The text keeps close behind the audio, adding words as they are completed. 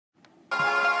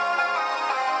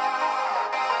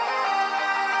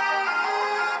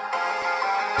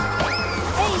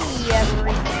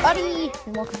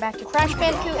and welcome back to Crash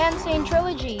Bandicoot N-sane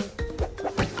Trilogy.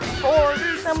 For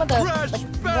some of the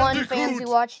one fans who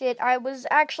watched it, I was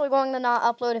actually going to not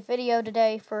upload a video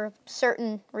today for a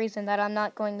certain reason that I'm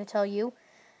not going to tell you.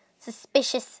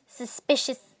 Suspicious.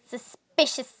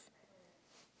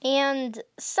 And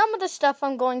some of the stuff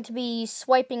I'm going to be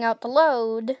swiping out to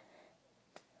load,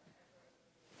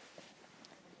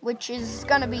 which is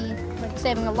going to be like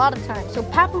saving a lot of time. So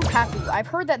Papu, I've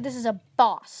heard that this is a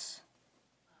boss.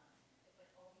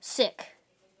 Sick.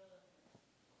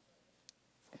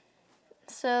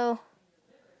 So,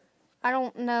 I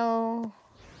don't know.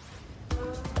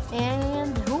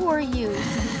 And who are you?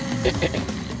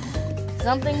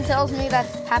 Something tells me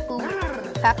that's Papu.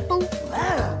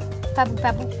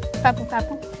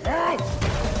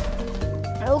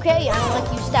 Okay, I don't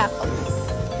like you staff.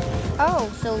 Oh,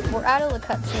 so we're out of the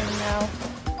cutscene now.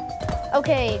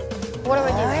 Okay, what do I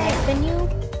do? Can I spin you?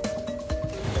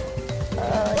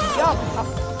 Jump. Oh.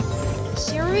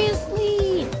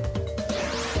 Seriously?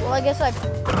 Well, I guess I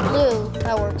blew.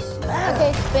 That works.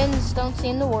 Okay, spins don't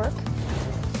seem to work.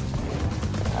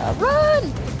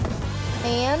 Run!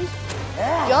 And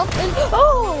jump and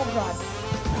oh god.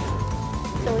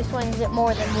 So he swings it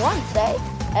more than once, eh?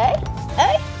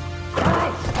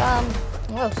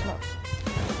 Whoa, smokes.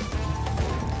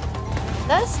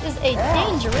 This is a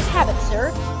dangerous habit,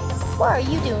 sir. Why are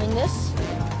you doing this?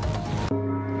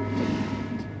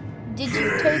 Did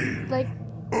you take, like...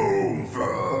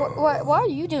 Why are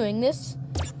you doing this?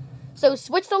 So,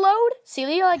 switch the load?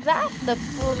 See, like that? The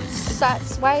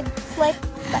swipe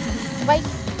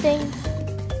thing?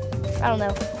 I don't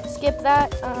know. Skip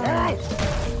that.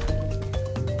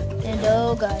 And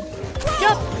oh god.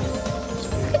 Jump!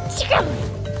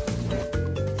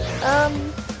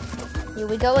 Here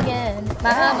we go again.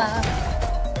 Mama.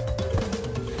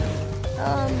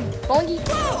 Bongi.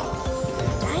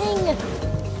 Dang.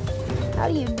 How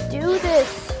do you do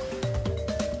this?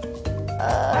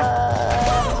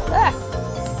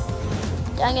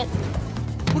 Dang it.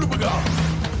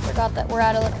 Forgot that we're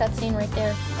out of the cutscene right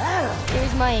there.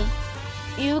 Here's my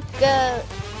Uka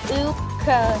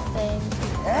thing.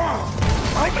 I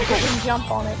don't think I can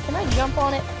jump on it. Can I jump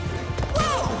on it?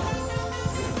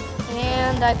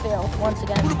 And I failed once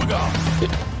again.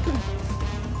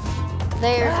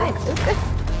 There's Uka.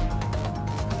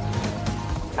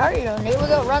 How are you doing? Here we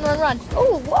go. Run.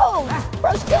 Oh, whoa.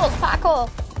 Pro skills. Parkour.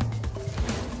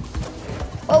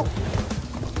 Oh.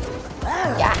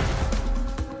 Yeah.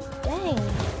 Dang.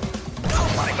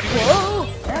 Whoa.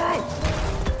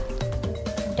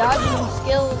 Dodging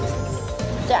skills.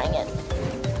 Dang it.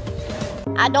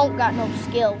 I don't got no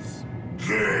skills.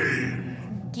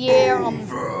 Yeah.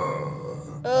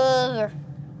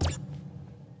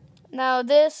 Now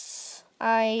this,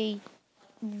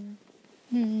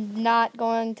 not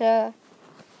going to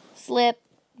slip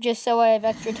just so I have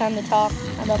extra time to talk.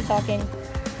 I love talking.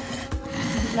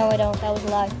 No, I don't. That was a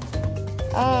lie.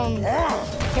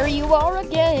 Here you are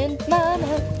again,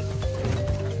 mama.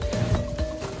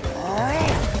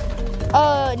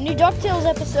 New DuckTales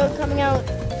episode coming out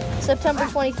September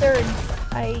 23rd.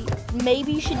 I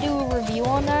maybe should do a review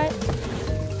on that.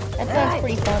 That sounds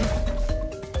pretty fun.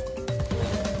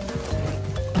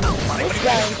 This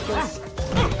guy is just...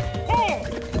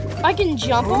 I can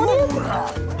jump on him?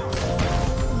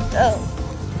 Oh.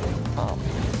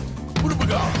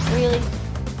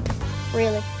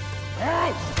 Really?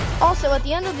 Also, at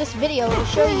the end of this video, I'll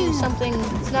show you something.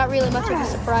 It's not really much of a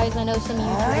surprise. I know some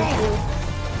YouTubers do.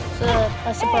 It's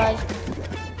a surprise.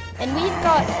 And we've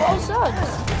got 12 subs.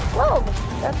 12.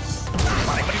 That's...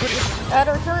 At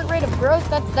our current rate of growth,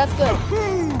 that's good.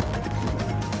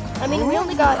 I mean, we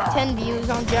only got 10 views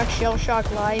on Jack's Shell Shock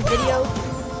Live video.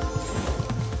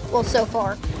 Well, so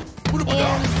far.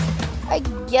 And I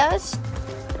guess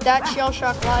that Shell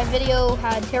Shock Live video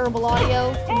had terrible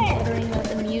audio, considering that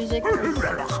the music was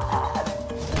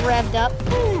revved up.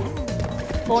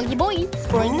 Boingy boingy,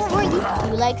 spoingy spoingy.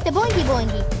 Who likes the boingy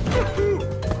boingy?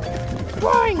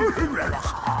 Boing!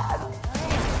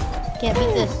 Can't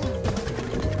beat this.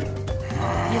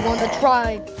 You want to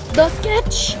try the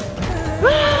sketch?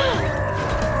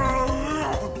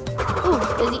 Ooh,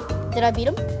 is he? Did I beat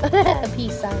him?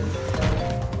 Peace sign.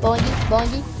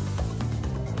 Boingy.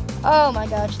 Oh my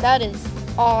gosh, that is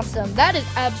awesome. That is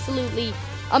absolutely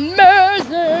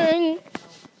amazing.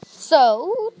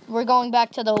 So, we're going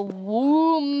back to the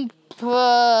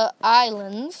Woompa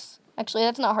Islands. Actually,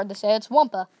 that's not hard to say. It's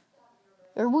Wumpa.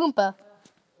 Or Woompa.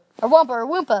 Or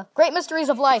Wumpa. Great Mysteries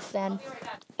of Life, then.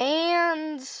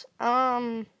 And,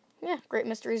 yeah, Great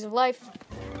Mysteries of Life.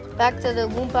 Back to the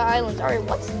Woompa Islands. Alright,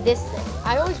 what's this thing?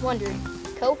 I always wondered.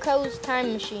 Coco's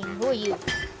time machine. Who are you?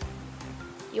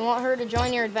 You want her to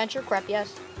join your adventure? Crap,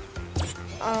 yes.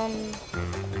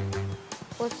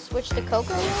 Let's switch to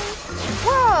Coco.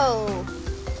 Whoa!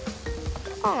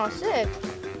 Oh, sick.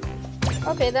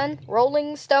 Okay then,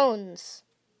 Rolling Stones.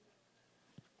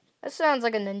 That sounds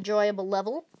like an enjoyable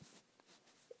level.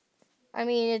 I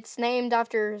mean, it's named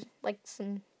after, like,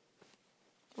 some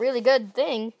really good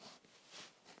thing.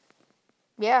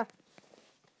 Yeah.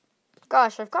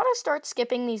 Gosh, I've got to start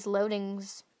skipping these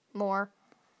loadings more.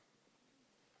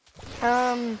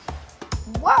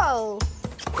 Whoa!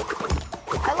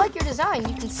 I like your design.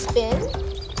 You can spin,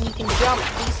 you can jump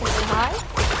decently high.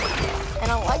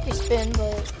 And I don't like your spin,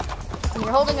 but when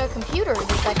you're holding a computer,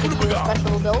 does that give you a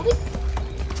special ability?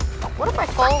 What if I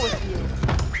fall with you?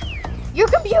 Your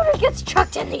computer gets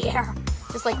chucked in the air!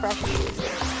 Just like Crash.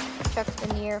 Chucked in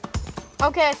the air.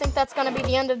 Okay, I think that's gonna be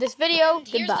the end of this video.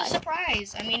 Here's Goodbye. the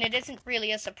surprise. I mean, it isn't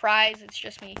really a surprise. It's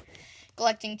just me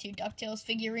collecting 2 DuckTales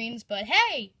figurines, but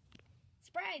hey!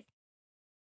 Surprise!